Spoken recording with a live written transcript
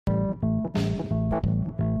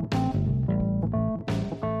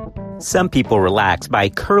Some people relax by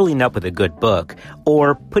curling up with a good book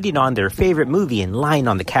or putting on their favorite movie and lying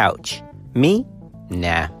on the couch. Me?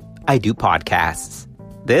 Nah, I do podcasts.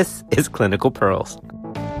 This is Clinical Pearls.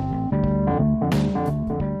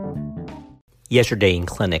 Yesterday in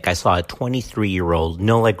clinic, I saw a 23-year-old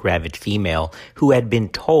nulla gravid female who had been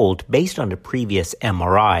told, based on a previous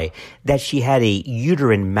MRI, that she had a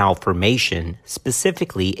uterine malformation,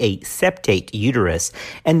 specifically a septate uterus,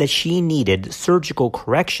 and that she needed surgical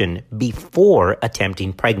correction before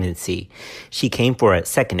attempting pregnancy. She came for a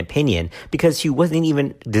second opinion because she wasn't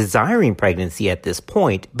even desiring pregnancy at this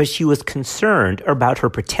point, but she was concerned about her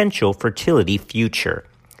potential fertility future.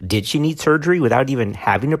 Did she need surgery without even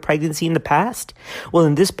having a pregnancy in the past? Well,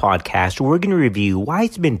 in this podcast, we're going to review why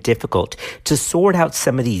it's been difficult to sort out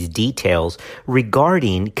some of these details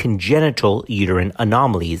regarding congenital uterine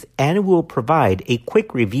anomalies, and we'll provide a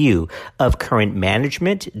quick review of current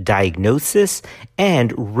management, diagnosis,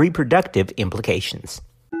 and reproductive implications.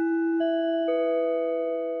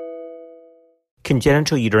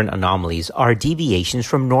 Congenital uterine anomalies are deviations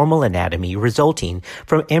from normal anatomy resulting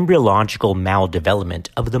from embryological maldevelopment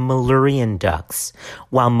of the Mullerian ducts.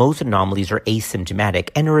 While most anomalies are asymptomatic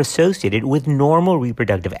and are associated with normal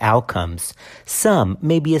reproductive outcomes, some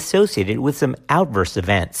may be associated with some adverse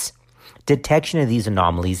events. Detection of these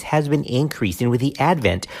anomalies has been increasing with the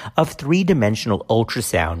advent of three-dimensional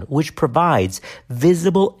ultrasound, which provides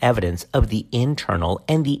visible evidence of the internal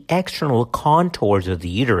and the external contours of the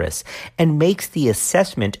uterus and makes the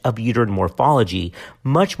assessment of uterine morphology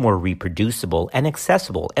much more reproducible and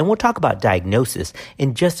accessible. And we'll talk about diagnosis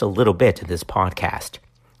in just a little bit in this podcast.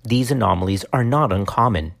 These anomalies are not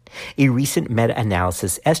uncommon. A recent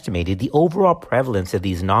meta-analysis estimated the overall prevalence of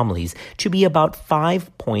these anomalies to be about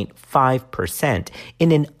 5.5%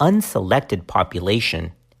 in an unselected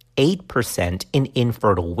population, 8% in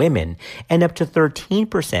infertile women, and up to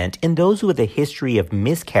 13% in those with a history of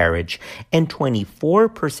miscarriage, and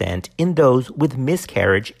 24% in those with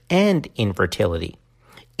miscarriage and infertility.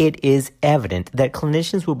 It is evident that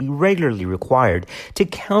clinicians will be regularly required to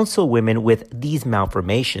counsel women with these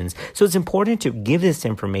malformations, so it's important to give this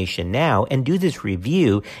information now and do this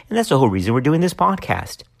review, and that's the whole reason we're doing this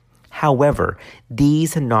podcast. However,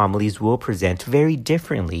 these anomalies will present very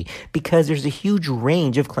differently because there's a huge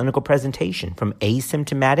range of clinical presentation, from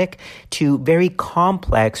asymptomatic to very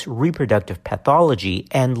complex reproductive pathology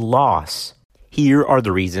and loss. Here are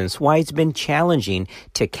the reasons why it's been challenging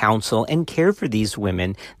to counsel and care for these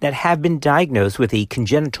women that have been diagnosed with a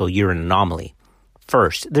congenital uterine anomaly.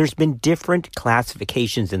 First, there's been different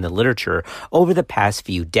classifications in the literature over the past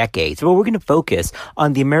few decades, but we're going to focus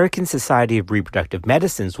on the American Society of Reproductive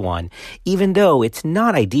Medicine's one, even though it's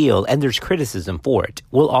not ideal and there's criticism for it.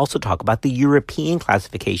 We'll also talk about the European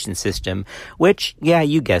classification system, which, yeah,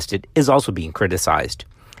 you guessed it, is also being criticized.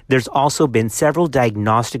 There's also been several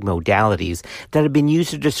diagnostic modalities that have been used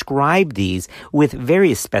to describe these with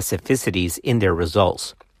various specificities in their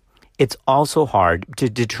results. It's also hard to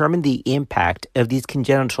determine the impact of these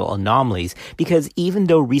congenital anomalies because even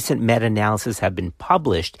though recent meta-analyses have been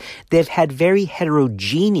published, they've had very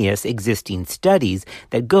heterogeneous existing studies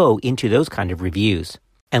that go into those kind of reviews.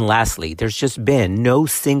 And lastly, there's just been no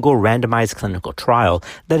single randomized clinical trial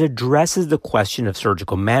that addresses the question of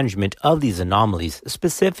surgical management of these anomalies,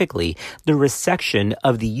 specifically the resection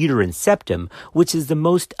of the uterine septum, which is the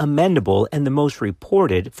most amenable and the most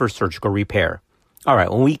reported for surgical repair. All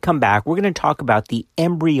right, when we come back, we're going to talk about the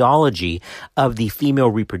embryology of the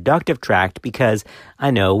female reproductive tract because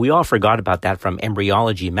I know we all forgot about that from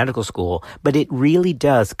embryology in medical school, but it really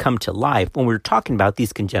does come to life when we're talking about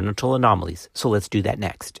these congenital anomalies. So let's do that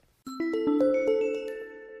next.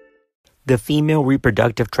 The female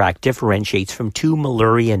reproductive tract differentiates from two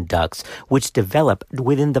Mullerian ducts, which develop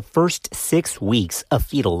within the first 6 weeks of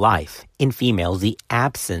fetal life. In females, the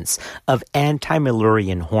absence of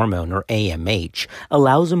anti-Mullerian hormone, or AMH,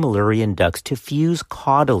 allows the Mullerian ducts to fuse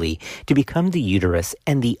caudally to become the uterus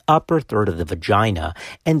and the upper third of the vagina,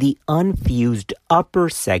 and the unfused upper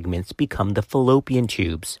segments become the fallopian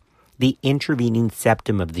tubes. The intervening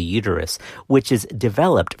septum of the uterus, which is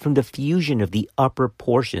developed from the fusion of the upper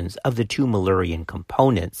portions of the two Mullerian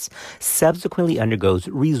components, subsequently undergoes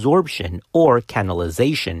resorption or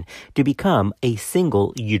canalization to become a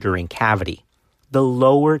single uterine cavity. The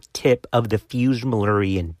lower tip of the fused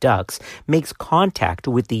Mullerian ducts makes contact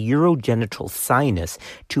with the urogenital sinus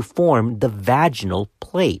to form the vaginal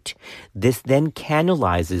plate. This then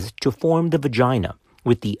canalizes to form the vagina,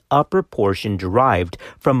 with the upper portion derived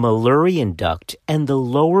from Mullerian duct and the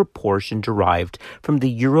lower portion derived from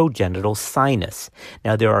the urogenital sinus.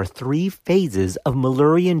 Now, there are 3 phases of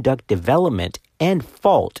Mullerian duct development, and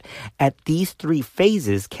fault at these three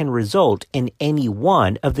phases can result in any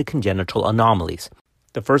one of the congenital anomalies.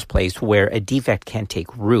 The first place where a defect can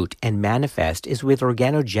take root and manifest is with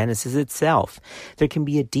organogenesis itself. There can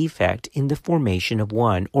be a defect in the formation of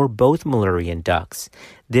one or both Mullerian ducts.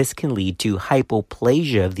 This can lead to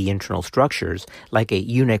hypoplasia of the internal structures, like a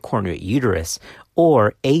unicornuate uterus,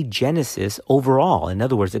 or agenesis overall, in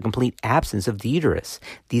other words, a complete absence of the uterus.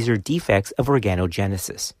 These are defects of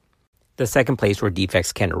organogenesis. The second place where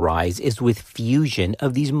defects can arise is with fusion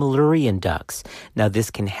of these Mullerian ducts. Now,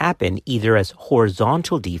 this can happen either as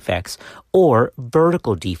horizontal defects or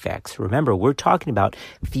vertical defects. Remember, we're talking about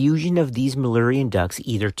fusion of these Mullerian ducts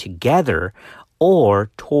either together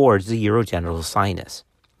or towards the urogenital sinus.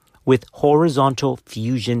 With horizontal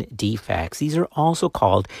fusion defects, these are also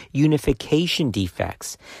called unification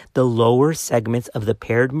defects. The lower segments of the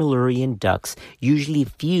paired Mullerian ducts usually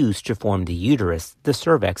fuse to form the uterus, the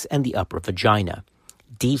cervix, and the upper vagina.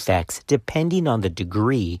 Defects, depending on the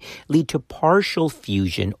degree, lead to partial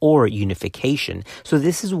fusion or unification. So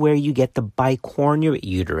this is where you get the bicornuate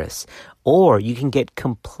uterus. Or you can get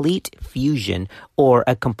complete fusion or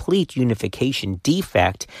a complete unification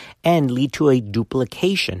defect and lead to a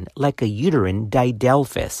duplication, like a uterine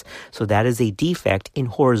didelphys. So that is a defect in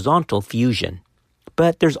horizontal fusion.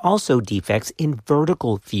 But there's also defects in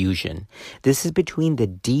vertical fusion. This is between the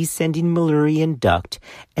descending Mullerian duct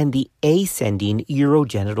and the ascending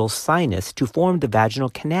urogenital sinus to form the vaginal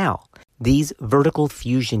canal. These vertical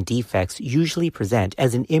fusion defects usually present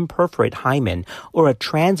as an imperforate hymen or a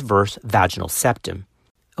transverse vaginal septum.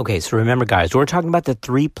 Okay, so remember, guys, we're talking about the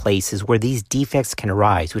three places where these defects can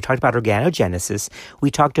arise. We talked about organogenesis, we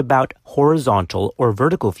talked about horizontal or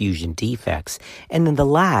vertical fusion defects, and then the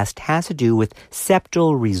last has to do with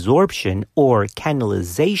septal resorption or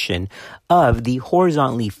canalization of the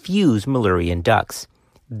horizontally fused Mullerian ducts.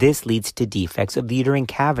 This leads to defects of the uterine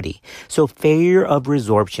cavity. So failure of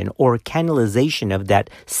resorption or canalization of that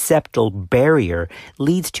septal barrier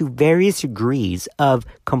leads to various degrees of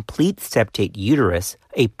complete septate uterus,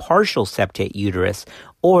 a partial septate uterus,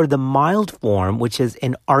 or the mild form, which is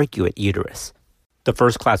an arcuate uterus. The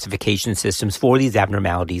first classification systems for these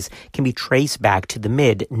abnormalities can be traced back to the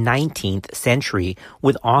mid-19th century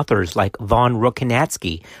with authors like von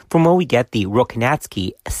Ruckenatsky, from where we get the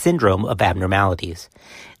Ruckenatsky syndrome of abnormalities.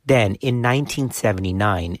 Then, in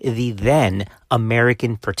 1979, the then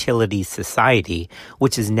American Fertility Society,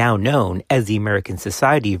 which is now known as the American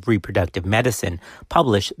Society of Reproductive Medicine,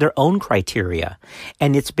 published their own criteria.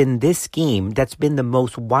 And it's been this scheme that's been the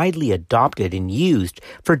most widely adopted and used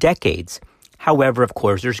for decades. However, of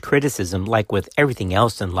course, there's criticism like with everything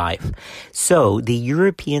else in life. So the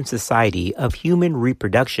European Society of Human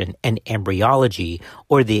Reproduction and Embryology,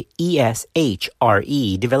 or the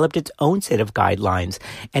ESHRE, developed its own set of guidelines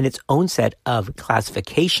and its own set of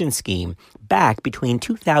classification scheme back between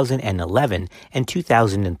 2011 and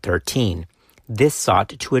 2013. This sought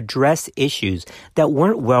to address issues that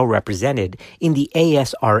weren't well represented in the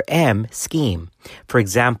ASRM scheme. For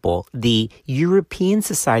example, the European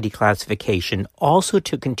Society classification also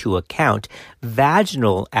took into account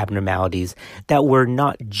vaginal abnormalities that were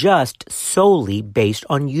not just solely based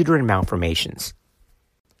on uterine malformations.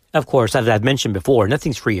 Of course, as I've mentioned before,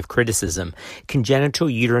 nothing's free of criticism. Congenital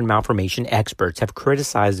uterine malformation experts have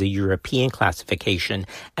criticized the European classification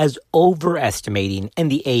as overestimating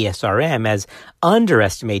and the ASRM as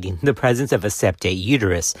underestimating the presence of a septate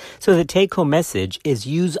uterus. So the take-home message is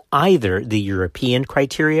use either the European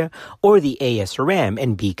criteria or the ASRM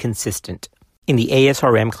and be consistent. In the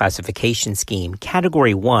ASRM classification scheme,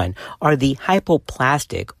 Category 1 are the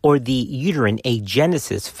hypoplastic or the uterine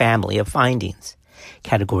agenesis family of findings.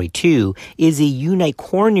 Category 2 is a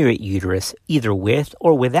unicornuate uterus, either with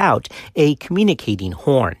or without a communicating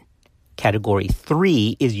horn. Category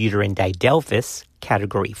 3 is uterine didelphys.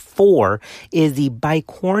 Category 4 is the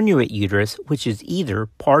bicornuate uterus, which is either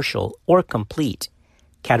partial or complete.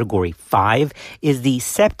 Category 5 is the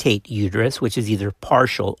septate uterus, which is either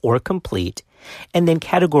partial or complete. And then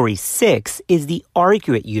Category 6 is the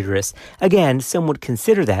arcuate uterus. Again, some would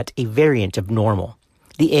consider that a variant of normal.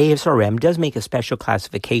 The ASRM does make a special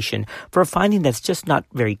classification for a finding that's just not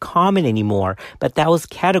very common anymore, but that was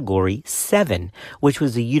Category 7, which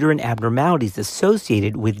was the uterine abnormalities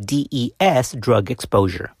associated with DES drug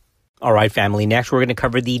exposure. All right, family, next we're going to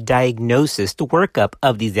cover the diagnosis, the workup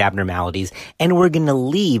of these abnormalities, and we're going to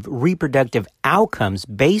leave reproductive outcomes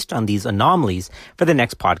based on these anomalies for the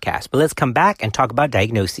next podcast. But let's come back and talk about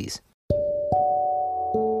diagnoses.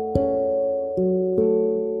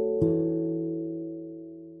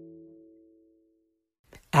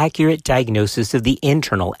 Accurate diagnosis of the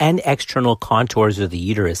internal and external contours of the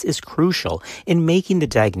uterus is crucial in making the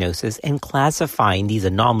diagnosis and classifying these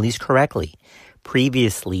anomalies correctly.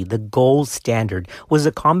 Previously, the gold standard was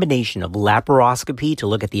a combination of laparoscopy to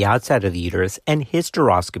look at the outside of the uterus and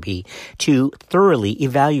hysteroscopy to thoroughly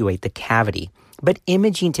evaluate the cavity. But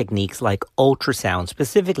imaging techniques like ultrasound,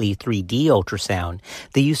 specifically 3D ultrasound,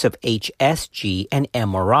 the use of HSG and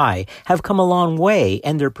MRI have come a long way,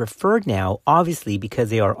 and they're preferred now, obviously, because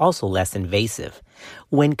they are also less invasive.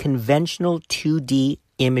 When conventional 2D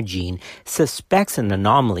imaging suspects an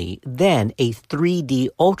anomaly, then a 3D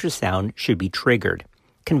ultrasound should be triggered.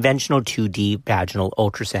 Conventional 2D vaginal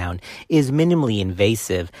ultrasound is minimally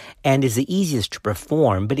invasive and is the easiest to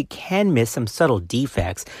perform, but it can miss some subtle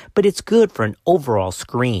defects, but it's good for an overall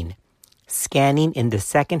screen. Scanning in the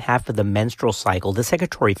second half of the menstrual cycle, the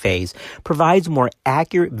secretory phase, provides more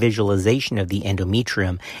accurate visualization of the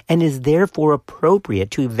endometrium and is therefore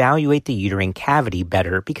appropriate to evaluate the uterine cavity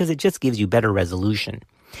better because it just gives you better resolution.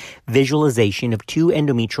 Visualization of two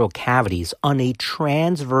endometrial cavities on a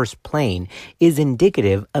transverse plane is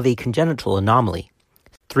indicative of a congenital anomaly.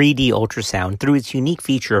 3D ultrasound, through its unique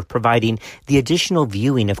feature of providing the additional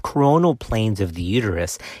viewing of coronal planes of the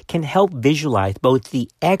uterus, can help visualize both the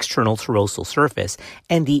external serosal surface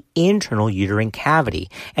and the internal uterine cavity.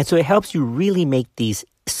 And so it helps you really make these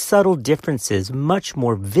subtle differences much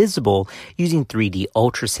more visible using 3D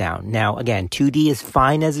ultrasound. Now, again, 2D is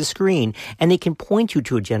fine as a screen, and it can point you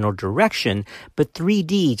to a general direction, but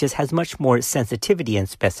 3D just has much more sensitivity and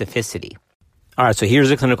specificity. All right, so here's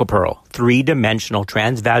a clinical pearl. Three-dimensional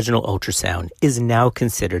transvaginal ultrasound is now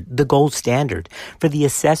considered the gold standard for the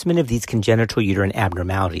assessment of these congenital uterine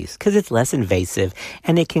abnormalities because it's less invasive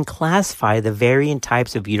and it can classify the varying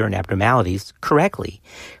types of uterine abnormalities correctly.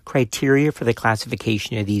 Criteria for the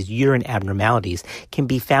classification of these uterine abnormalities can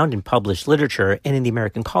be found in published literature and in the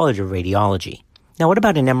American College of Radiology. Now, what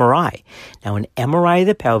about an MRI? Now, an MRI of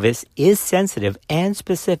the pelvis is sensitive and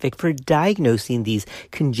specific for diagnosing these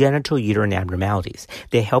congenital uterine abnormalities.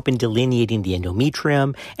 They help in delineating the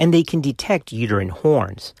endometrium, and they can detect uterine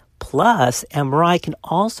horns. Plus, MRI can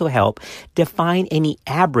also help define any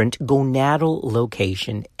aberrant gonadal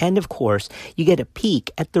location. And of course, you get a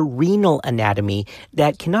peek at the renal anatomy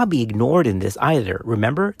that cannot be ignored in this either.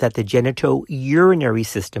 Remember that the genitourinary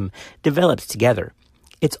system develops together.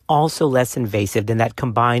 It's also less invasive than that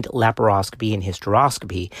combined laparoscopy and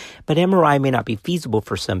hysteroscopy, but MRI may not be feasible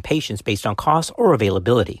for some patients based on cost or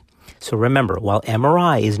availability. So remember, while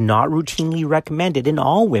MRI is not routinely recommended in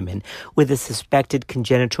all women with a suspected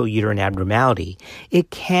congenital uterine abnormality, it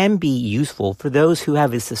can be useful for those who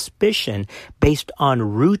have a suspicion based on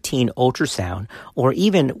routine ultrasound, or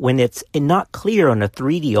even when it's not clear on a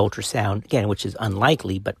 3D ultrasound, again, which is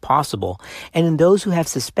unlikely but possible, and in those who have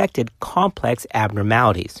suspected complex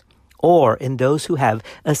abnormalities, or in those who have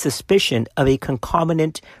a suspicion of a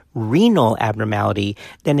concomitant renal abnormality,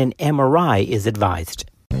 then an MRI is advised.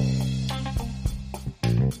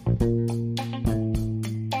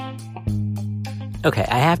 Okay,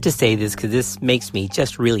 I have to say this because this makes me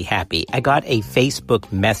just really happy. I got a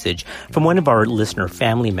Facebook message from one of our listener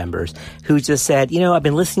family members who just said, I've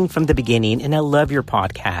been listening from the beginning and I love your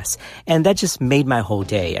podcast. And that just made my whole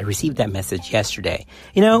day. I received that message yesterday.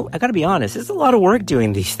 I got to be honest, it's a lot of work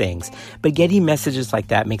doing these things, but getting messages like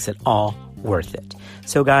that makes it all worth it.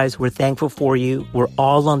 So guys, we're thankful for you. We're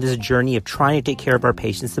all on this journey of trying to take care of our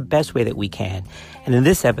patients the best way that we can. And in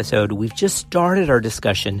this episode, we've just started our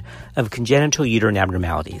discussion of congenital uterine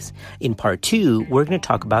abnormalities. In part 2, we're going to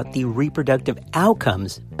talk about the reproductive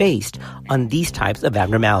outcomes based on these types of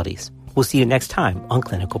abnormalities. We'll see you next time on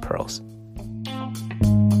Clinical Pearls.